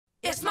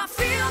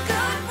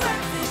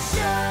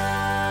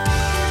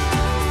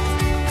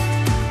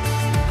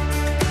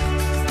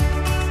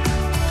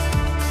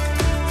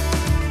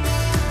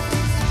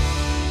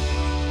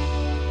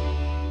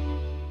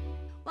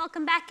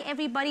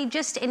everybody.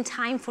 Just in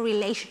time for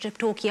Relationship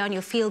Talk here on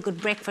your Feel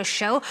Good Breakfast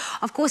show.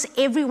 Of course,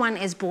 everyone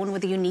is born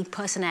with a unique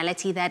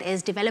personality that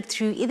is developed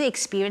through either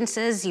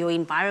experiences, your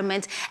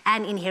environment,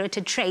 and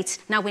inherited traits.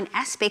 Now, when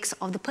aspects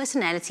of the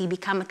personality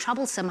become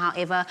troublesome,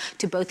 however,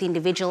 to both the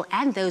individual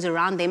and those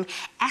around them,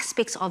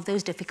 aspects of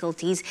those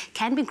difficulties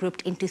can be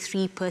grouped into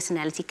 3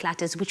 personality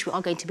clusters, which we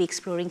are going to be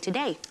exploring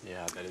today.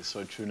 Yeah, that is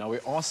so true. Now,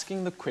 we're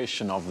asking the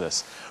question of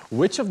this: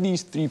 which of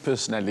these 3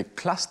 personality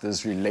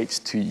clusters relates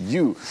to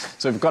you?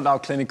 So we've got our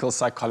clinical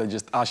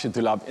psychologist, Asha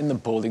Dullabh, in the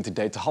building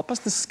today to help us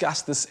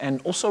discuss this. And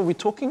also we're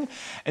talking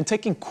and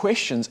taking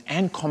questions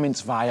and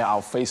comments via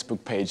our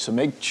Facebook page. So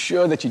make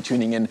sure that you're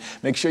tuning in,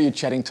 make sure you're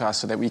chatting to us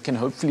so that we can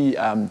hopefully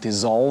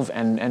dissolve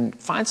and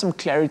find some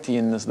clarity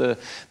in this, the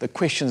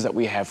questions that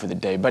we have for the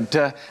day. But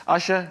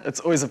Asha, it's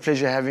always a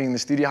pleasure having you in the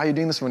studio. How are you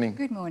doing this morning?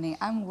 Good morning.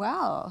 I'm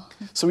well.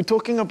 So we're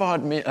talking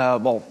about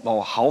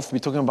health, we're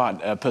talking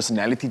about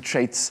personality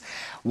traits.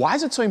 Why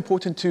is it so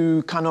important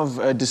to kind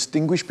of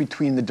distinguish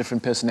between the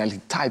different personality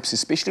types,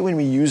 especially when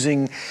we're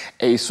using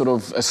a sort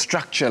of a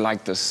structure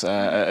like this?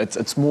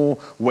 It's more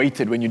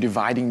weighted when you're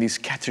dividing these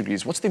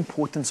categories. What's the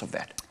importance of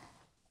that?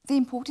 The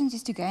importance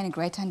is to gain a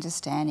great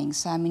understanding.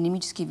 So, let me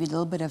just give you a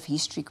little bit of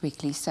history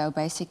quickly. So,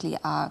 basically,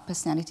 our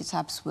personality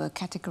types were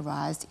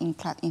categorized in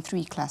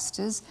 3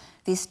 clusters.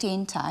 There's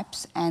 10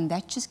 types, and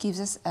that just gives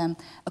us a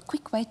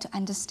quick way to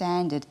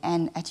understand it.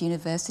 And at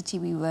university,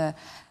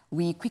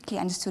 we quickly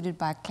understood it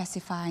by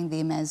classifying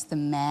them as the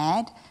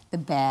mad, the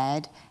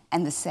bad,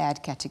 and the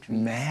sad category.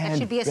 Mad, that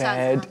should be a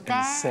bad, song.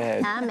 and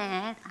sad. I'm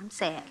mad, I'm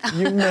sad.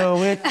 You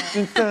know it.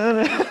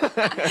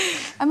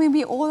 I mean,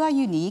 we all are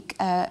unique.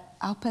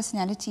 Our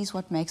personality is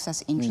what makes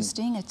us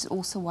interesting. It's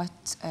also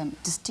what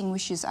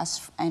distinguishes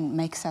us and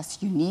makes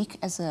us unique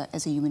as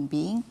a human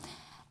being.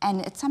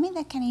 And it's something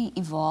that can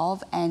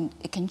evolve and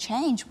it can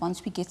change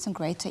once we get some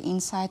greater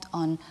insight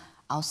on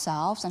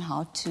ourselves and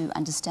how to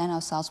understand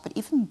ourselves, but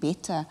even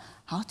better,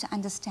 how to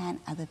understand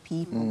other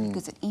people,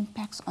 because it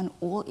impacts on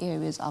all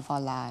areas of our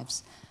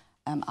lives.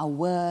 Our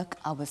work,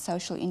 our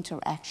social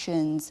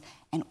interactions,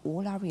 and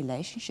all our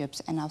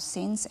relationships, and our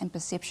sense and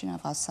perception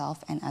of ourselves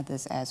and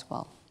others as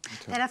well.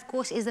 Okay. That, of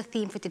course, is the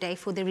theme for today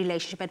for the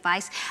relationship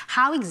advice.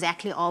 How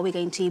exactly are we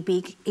going to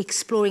be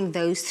exploring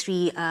those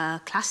 3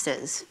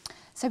 clusters?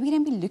 So we're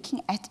going to be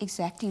looking at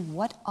exactly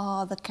what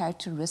are the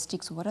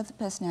characteristics, what are the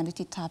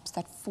personality types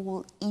that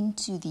fall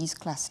into these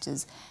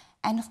clusters.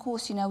 And of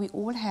course, we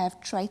all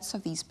have traits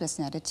of these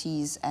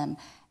personalities, and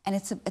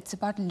it's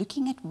about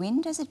looking at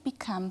when does it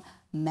become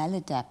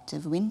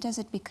maladaptive, when does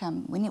it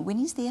become, when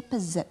is there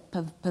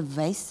a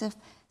pervasive,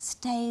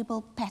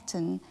 stable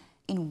pattern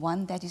in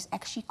one that is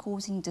actually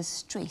causing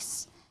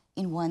distress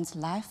in one's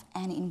life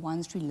and in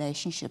one's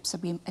relationship. So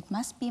it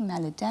must be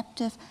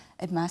maladaptive,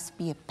 it must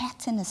be a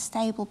pattern, a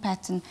stable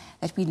pattern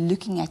that we're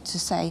looking at to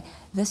say,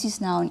 this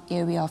is now an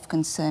area of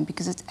concern,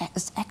 because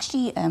it's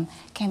actually,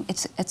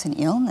 it's an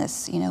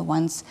illness,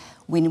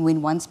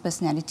 when one's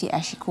personality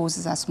actually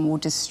causes us more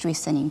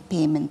distress and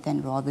impairment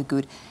than rather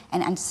good.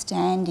 And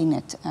understanding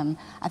it,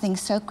 I think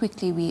so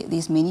quickly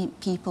there's many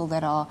people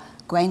that are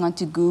going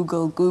onto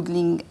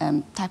Googling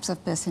types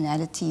of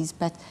personalities,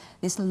 but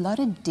there's a lot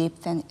of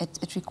depth, and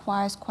it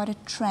requires quite a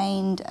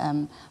trained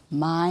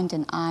mind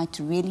and eye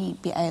to really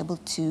be able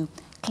to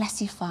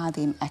classify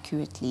them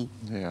accurately.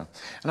 Yeah,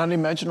 and I'd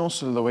imagine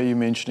also the way you're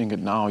mentioning it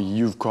now,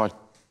 you've got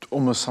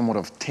almost somewhat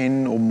of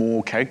 10 or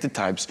more character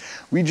types.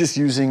 We're just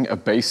using a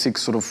basic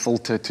sort of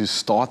filter to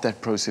start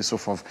that process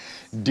of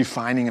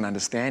defining and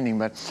understanding,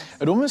 but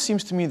it almost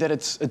seems to me that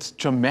it's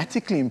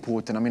dramatically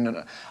important. I mean,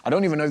 I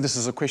don't even know if this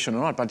is a question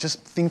or not, but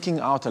just thinking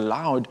out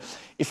aloud,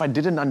 if I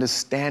didn't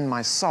understand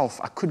myself,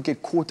 I could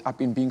get caught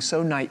up in being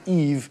so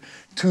naive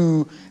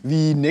to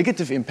the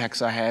negative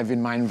impacts I have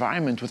in my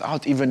environment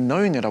without even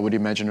knowing it, I would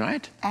imagine,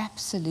 right?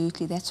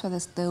 Absolutely. That's why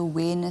the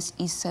awareness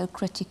is so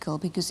critical,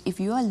 because if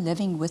you are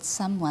living with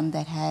someone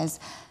that has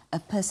a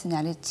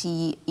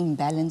personality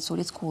imbalance, or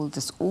let's call it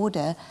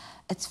disorder,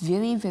 it's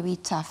very, very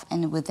tough.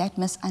 And with that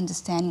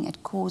misunderstanding,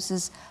 it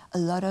causes a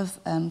lot of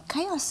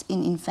chaos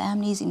in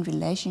families, in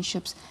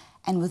relationships.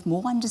 And with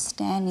more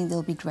understanding,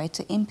 there'll be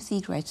greater empathy,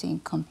 greater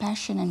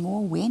compassion, and more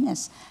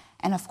awareness.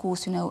 And of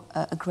course,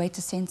 a greater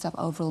sense of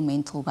overall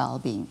mental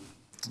well-being.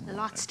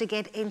 Lots to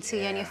get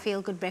into on your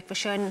Feel Good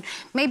Breakfast show. And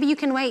maybe you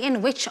can weigh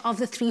in which of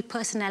the 3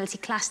 personality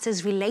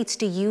clusters relates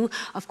to you.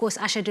 Of course,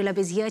 Asha Dullabh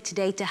is here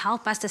today to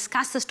help us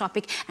discuss this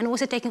topic, and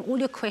also taking all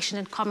your questions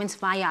and comments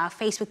via our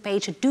Facebook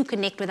page. Do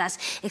connect with us,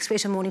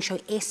 Expresso Morning Show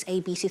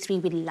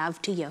SABC3. We'd love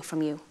to hear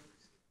from you.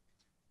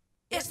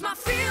 It's my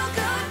Feel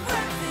Good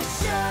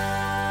Breakfast show.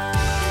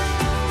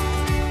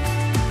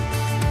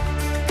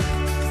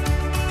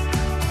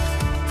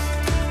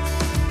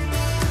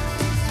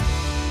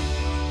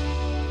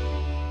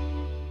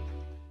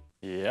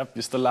 Yep,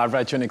 you're still live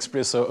right here on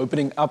Expresso,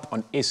 opening up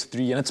on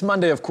S3. And it's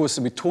Monday, of course,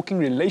 so we're talking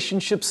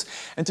relationships.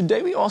 And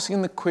today we're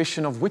asking the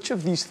question of which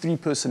of these three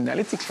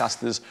personality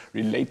clusters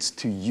relates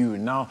to you.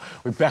 Now,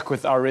 we're back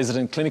with our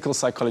resident clinical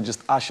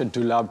psychologist, Asha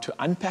Dullabh, to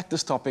unpack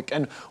this topic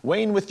and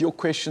weigh in with your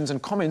questions and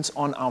comments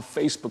on our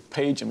Facebook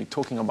page. And we're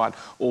talking about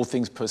all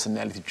things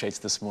personality traits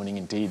this morning,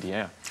 indeed,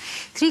 yeah.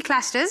 Three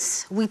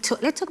clusters. Let's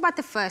talk about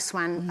the first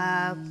one,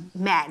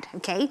 MAD,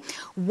 okay?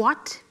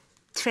 What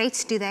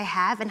traits do they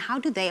have and how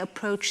do they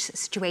approach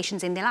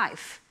situations in their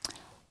life?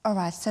 All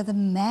right, so the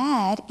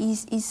MAD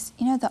is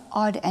the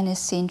odd and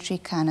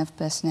eccentric kind of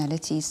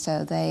personality.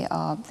 So they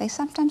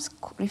sometimes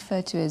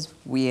referred to as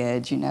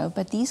weird,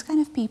 but these kind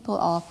of people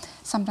are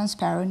sometimes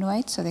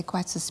paranoid, so they're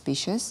quite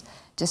suspicious,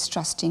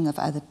 distrusting of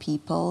other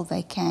people.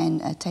 They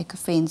can take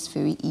offense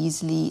very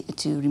easily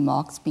to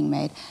remarks being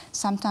made.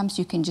 Sometimes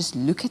you can just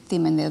look at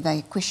them and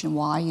they question,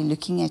 why are you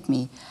looking at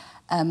me?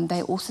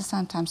 They're also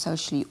sometimes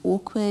socially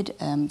awkward.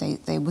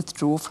 They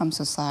withdraw from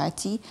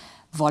society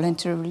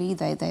voluntarily.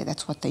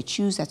 That's what they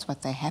choose. That's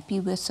what they're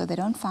happy with. So they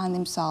don't find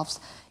themselves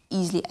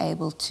easily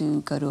able to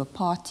go to a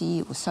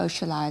party or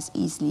socialize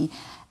easily.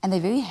 And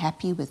they're very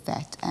happy with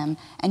that. And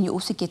you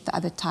also get the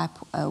other type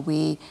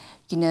where,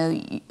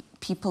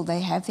 people,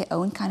 they have their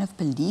own kind of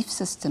belief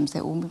systems.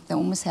 They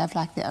almost have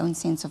like their own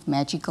sense of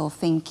magical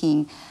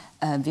thinking,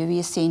 very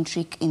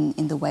eccentric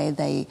in the way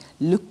they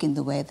look, in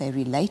the way they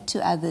relate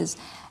to others.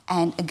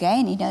 And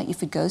again,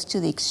 if it goes to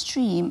the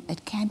extreme,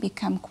 it can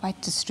become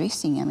quite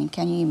distressing. I mean,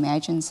 can you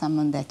imagine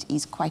someone that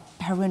is quite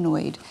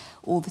paranoid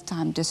all the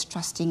time,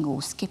 distrusting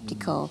or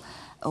skeptical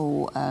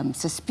or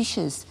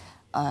suspicious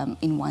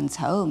in one's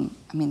home?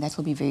 I mean, that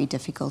will be very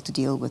difficult to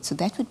deal with. So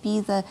that would be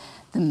the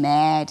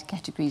MAD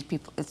categories.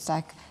 People, it's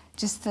like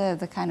just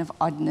the kind of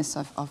oddness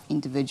of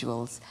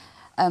individuals.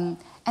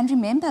 And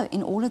remember,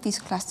 in all of these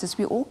clusters,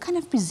 we all kind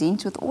of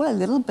present with all a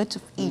little bit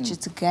of each.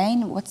 It's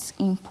again, what's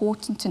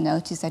important to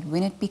note is that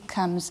when it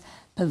becomes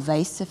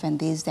pervasive and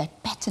there's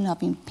that pattern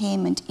of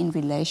impairment in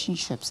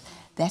relationships,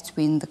 that's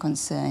when the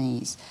concern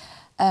is.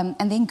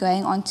 And then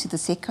going on to the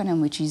second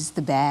one, which is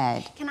the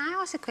bad. Can I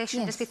ask a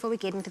question just before we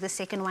get into the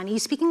second one? You're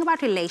speaking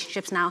about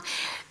relationships now.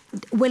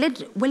 Will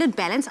it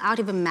balance out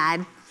if a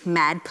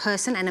mad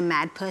person and a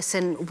mad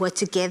person were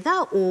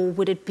together, or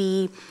would it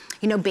be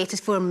better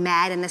for a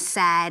mad and a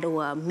sad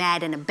or a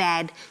mad and a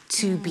bad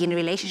to be in a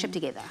relationship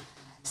together?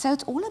 So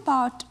it's all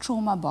about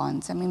trauma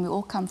bonds. I mean, we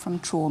all come from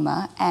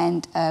trauma,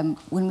 and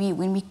when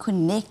we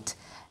connect,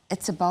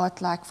 it's about,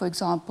 like, for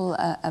example,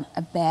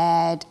 a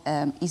bad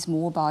is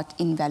more about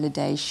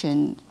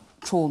invalidation,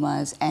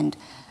 traumas, and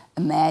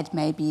a mad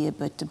may be a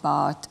bit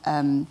about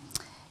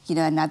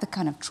another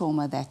kind of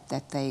trauma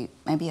that they,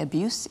 maybe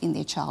abuse in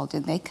their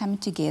childhood. They come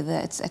together,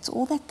 it's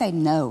all that they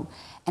know,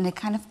 and it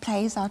kind of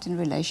plays out in a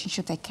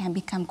relationship. They can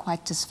become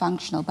quite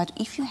dysfunctional, but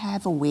if you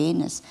have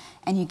awareness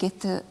and you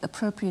get the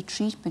appropriate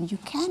treatment, you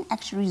can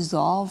actually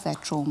resolve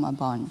that trauma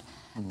bond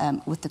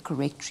with the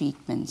correct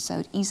treatment. So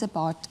it is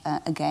about,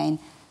 again,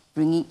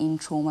 bringing in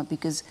trauma,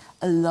 because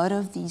a lot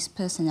of these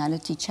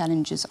personality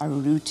challenges are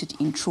rooted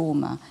in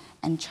trauma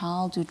and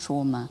childhood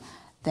trauma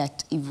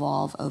that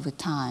evolve over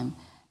time.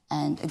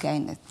 And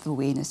again, the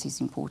awareness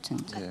is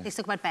important. Yeah. Let's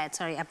talk about bad.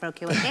 Sorry, I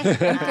broke you okay?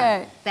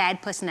 Okay.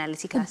 Bad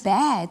personality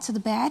cluster. So the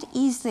bad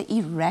is the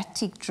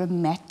erratic,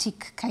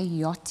 dramatic,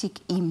 chaotic,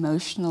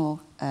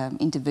 emotional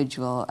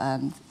individual.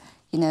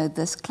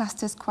 This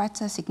cluster is quite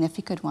a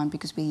significant one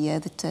because we hear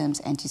the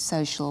terms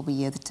antisocial, we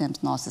hear the terms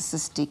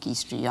narcissistic,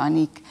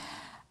 histrionic.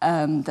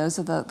 Those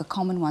are the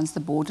common ones, the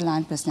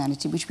borderline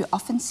personality, which we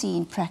often see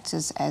in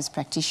practice as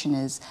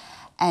practitioners.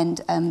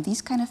 And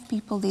these kind of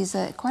people, there's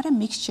quite a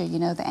mixture.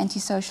 The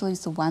antisocial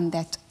is the one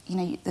that,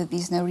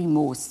 there's no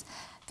remorse.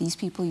 These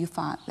people,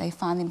 they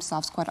find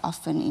themselves quite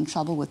often in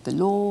trouble with the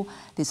law.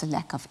 There's a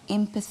lack of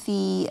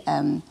empathy.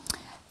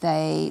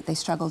 They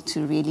struggle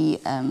to really,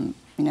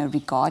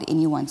 regard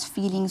anyone's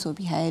feelings or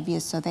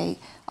behaviors. So they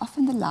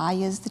often the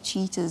liars, the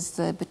cheaters,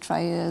 the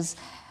betrayers.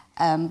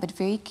 But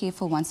very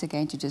careful, once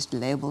again, to just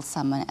label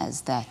someone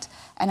as that.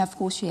 And of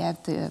course, you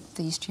have the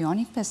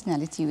histrionic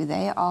personality, where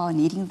they are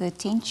needing the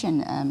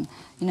attention.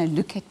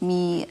 Look at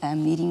me,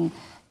 needing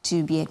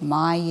to be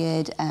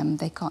admired.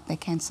 They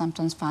can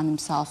sometimes find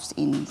themselves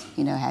in,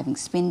 having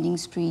spending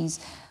sprees,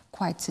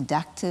 quite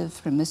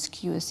seductive,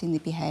 promiscuous in their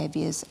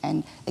behaviors.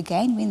 And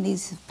again, when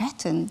there's a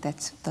pattern,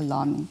 that's the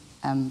alarming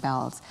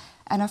bells.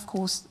 And of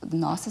course, the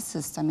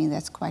narcissist, I mean,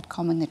 that's quite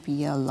common that we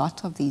hear a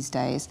lot of these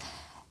days.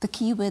 The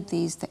key word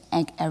is the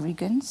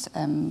arrogance,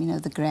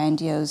 the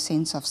grandiose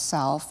sense of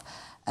self.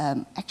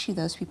 Actually,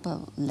 those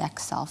people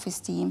lack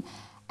self-esteem.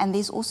 And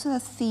there's also a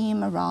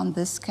theme around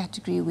this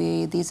category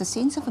where there's a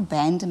sense of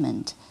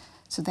abandonment.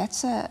 So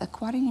that's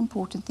quite an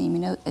important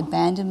theme.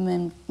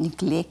 Abandonment,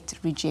 neglect,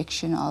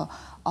 rejection are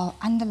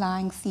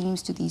underlying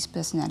themes to these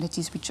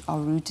personalities, which are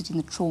rooted in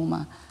the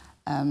trauma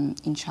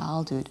in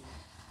childhood.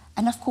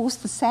 And of course,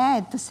 the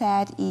sad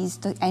is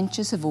the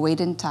anxious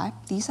avoidant type.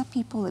 These are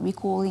people that we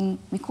call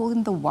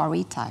them the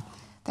worry type.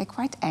 They're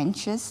quite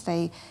anxious.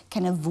 They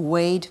can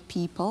avoid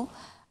people.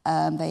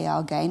 They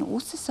are, again,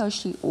 also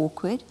socially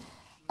awkward.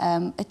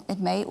 It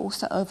may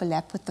also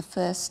overlap with the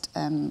first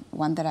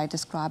one that I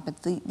described,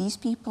 but these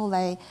people,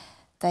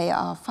 they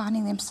are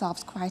finding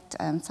themselves quite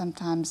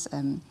sometimes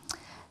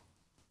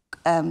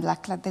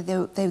like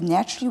they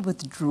naturally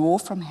withdraw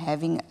from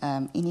having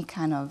any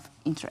kind of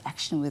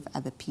interaction with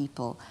other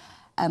people.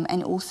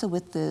 And also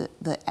with the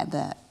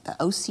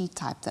OC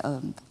type,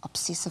 the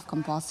obsessive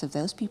compulsive,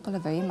 those people are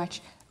very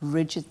much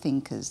rigid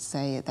thinkers.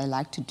 They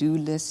like to-do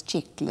lists,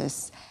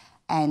 checklists,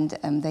 and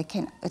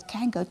it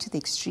can go to the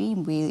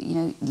extreme where, you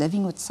know,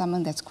 living with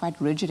someone that's quite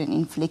rigid and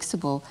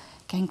inflexible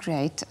can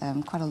create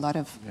quite a lot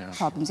of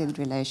problems in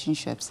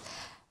relationships.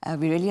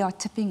 We really are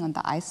tipping on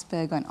the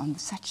iceberg on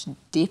such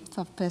depth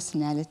of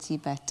personality,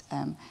 but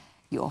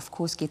you of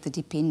course get the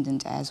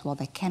dependent as well.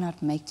 They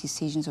cannot make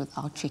decisions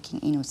without checking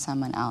in with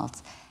someone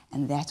else,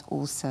 and that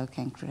also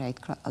can create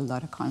a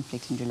lot of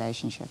conflict in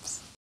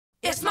relationships.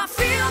 It's my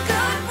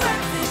feel-good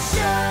breakfast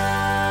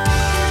show.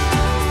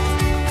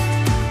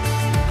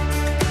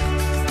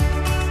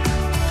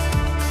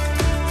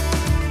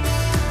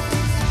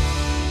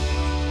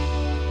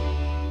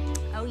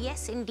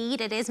 Yes,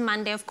 indeed. It is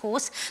Monday, of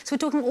course. So we're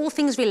talking all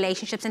things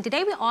relationships. And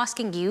today we're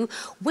asking you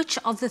which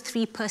of the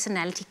 3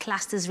 personality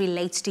clusters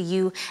relates to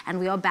you. And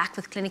we are back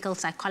with clinical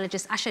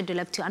psychologist Asha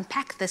Dullabh to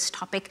unpack this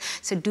topic.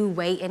 So do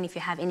weigh in. If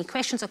you have any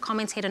questions or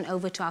comments, head on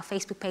over to our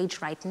Facebook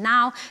page right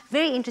now.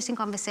 Very interesting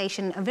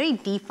conversation, a very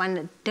deep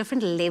one,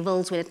 different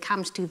levels when it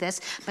comes to this.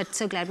 But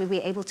so glad we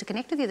were able to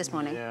connect with you this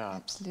morning. Yeah,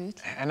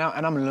 Absolutely. And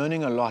I'm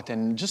learning a lot.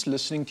 And just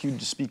listening to you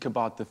speak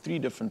about the 3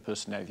 different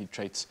personality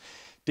traits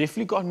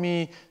definitely got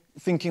me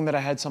thinking that I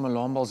had some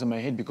alarm bells in my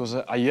head, because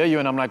I hear you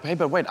and I'm like, hey,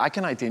 but wait, I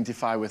can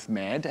identify with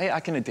mad, hey,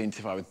 I can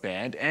identify with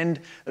bad, and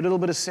a little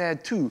bit of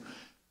sad too.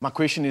 My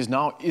question is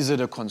now, is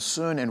it a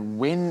concern, and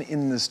when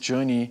in this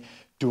journey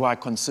do I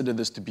consider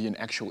this to be an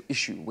actual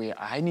issue where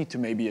I need to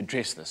maybe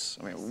address this?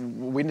 I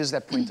mean, when does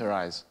that point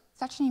arise?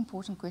 Such an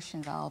important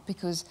question, Val,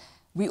 because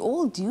we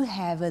all do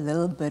have a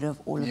little bit of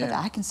all of it.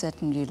 I can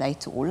certainly relate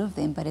to all of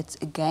them, but it's,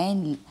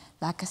 again,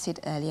 like I said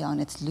earlier on,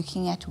 it's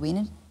looking at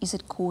when is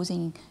it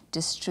causing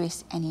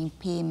distress and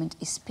impairment,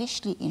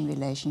 especially in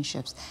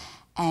relationships.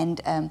 And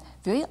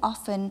very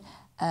often,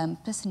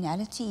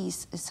 personality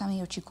is something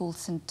what you call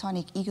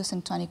syntonic,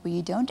 egosyntonic, where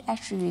you don't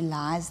actually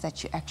realize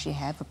that you actually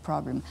have a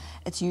problem.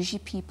 It's usually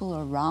people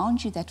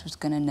around you that was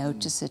going to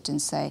notice it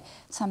and say,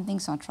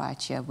 something's not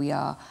right here.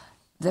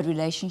 The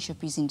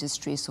relationship is in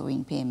distress or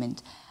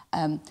impairment.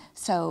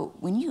 So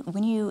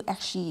when you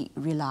actually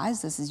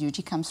realize this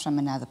usually comes from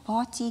another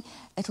party,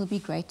 it'll be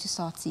great to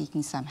start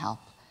seeking some help.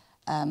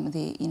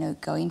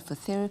 Going for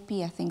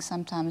therapy. I think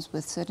sometimes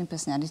with certain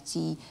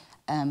personality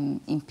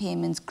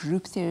impairments,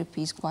 group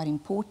therapy is quite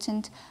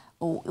important,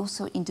 or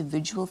also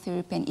individual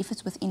therapy. And if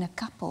it's within a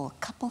couple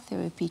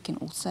therapy can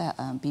also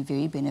be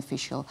very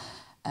beneficial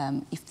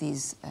if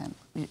there's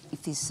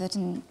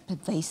certain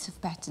pervasive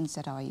patterns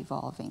that are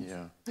evolving.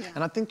 Yeah.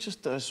 And I think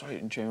just,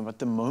 sorry, Jamie, but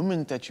the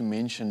moment that you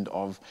mentioned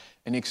of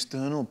an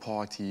external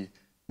party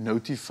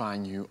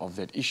notifying you of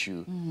that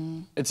issue,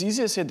 it's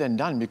easier said than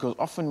done, because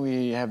often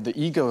we have the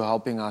ego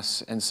helping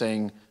us and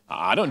saying,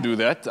 I don't do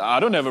that,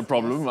 I don't have a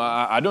problem,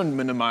 I don't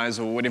minimize,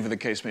 or whatever the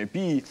case may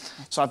be.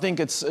 So I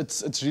think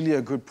it's really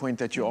a good point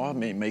that you are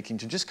making,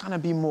 to just kind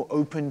of be more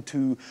open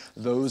to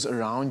those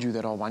around you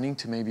that are wanting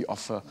to maybe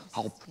offer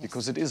help,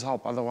 because it is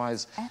help.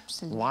 Otherwise,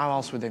 why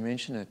else would they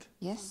mention it?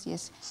 Yes.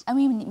 I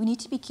mean, we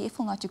need to be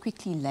careful not to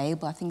quickly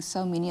label. I think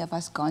so many of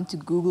us go into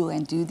Google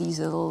and do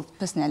these little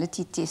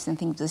personality tests and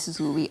think this is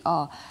who we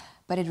are.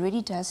 But it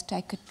really does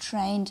take a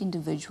trained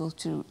individual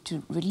to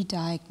really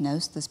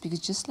diagnose this, because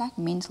just like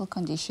mental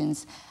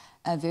conditions,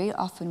 very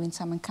often when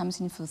someone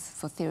comes in for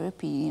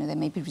therapy, they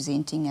may be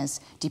presenting as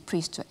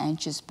depressed or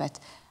anxious, but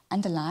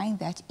underlying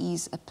that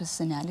is a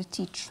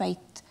personality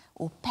trait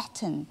or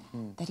pattern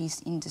that is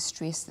in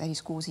distress, that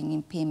is causing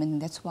impairment.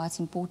 And that's why it's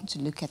important to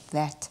look at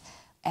that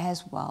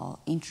as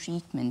well in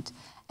treatment.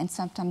 And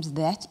sometimes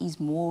that is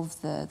more of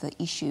the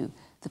issue,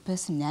 the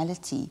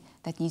personality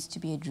that needs to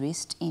be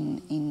addressed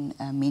in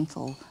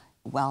mental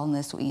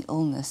wellness or in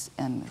illness,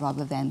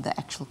 rather than the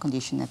actual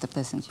condition that the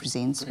person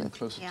presents with.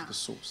 Closer to the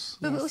source.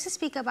 But we also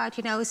speak about,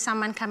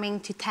 someone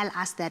coming to tell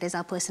us that is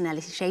our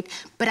personality trait.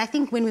 But I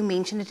think when we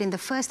mentioned it in the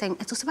first time,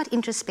 it's also about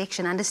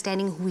introspection,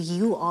 understanding who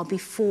you are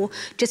before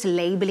just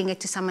labeling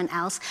it to someone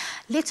else.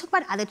 Let's talk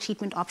about other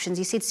treatment options.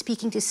 You said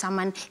speaking to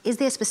someone. Is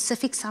there a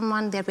specific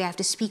someone that we have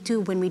to speak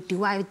to when we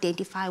do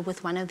identify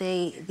with one of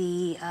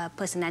the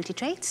personality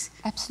traits?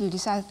 Absolutely.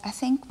 So I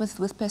think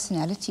with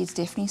personality, it's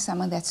definitely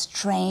someone that's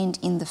trained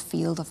in the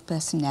field of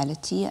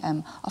personality.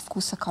 Of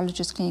course,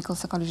 psychologists, clinical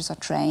psychologists are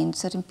trained.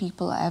 Certain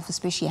people have a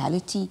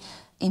speciality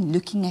in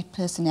looking at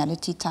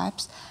personality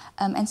types.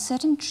 And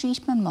certain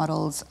treatment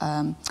models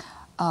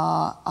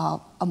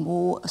are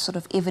more sort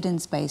of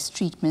evidence-based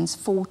treatments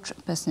for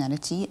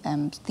personality.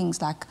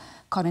 Things like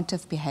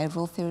cognitive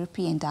behavioral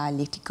therapy and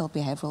dialectical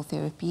behavioral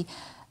therapy.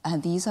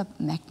 These are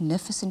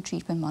magnificent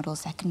treatment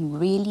models that can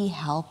really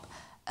help,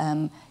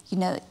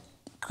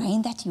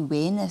 gain that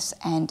awareness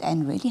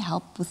and really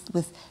help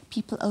with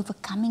people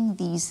overcoming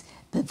these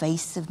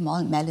pervasive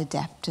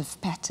maladaptive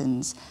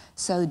patterns.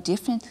 So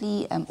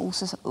definitely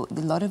also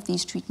a lot of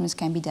these treatments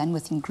can be done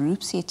within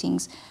group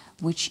settings,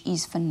 which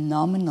is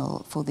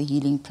phenomenal for the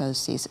healing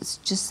process. It's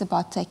just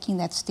about taking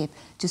that step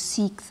to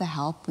seek the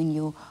help when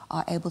you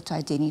are able to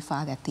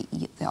identify that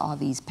there are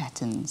these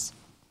patterns.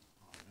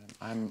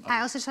 I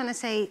also just want to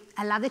say,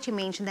 I love that you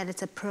mentioned that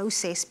it's a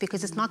process,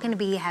 because it's not going to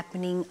be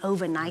happening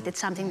overnight.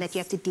 It's something that you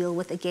have to deal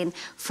with. Again,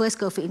 first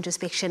go for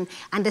introspection,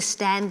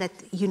 understand that,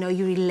 you know,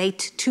 you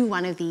relate to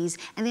one of these,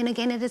 and then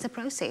again, it is a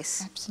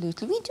process.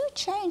 Absolutely. We do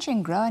change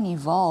and grow and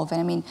evolve.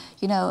 And I mean,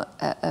 you know,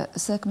 a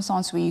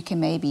circumstance where you can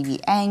maybe be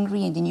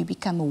angry and then you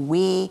become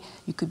aware,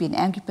 you could be an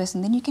angry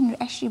person, then you can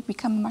actually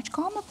become a much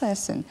calmer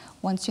person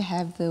once you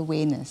have the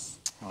awareness.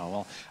 Oh,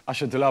 well,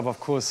 Asha Dullabh, of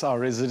course, our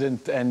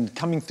resident, and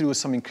coming through with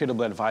some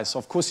incredible advice.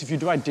 Of course, if you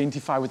do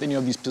identify with any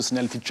of these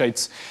personality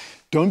traits,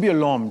 don't be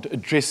alarmed,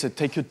 address it,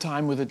 take your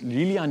time with it,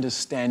 really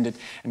understand it,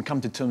 and come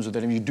to terms with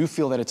it. And if you do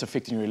feel that it's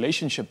affecting your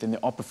relationship, then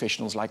there are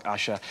professionals like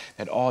Asha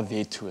that are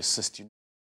there to assist you.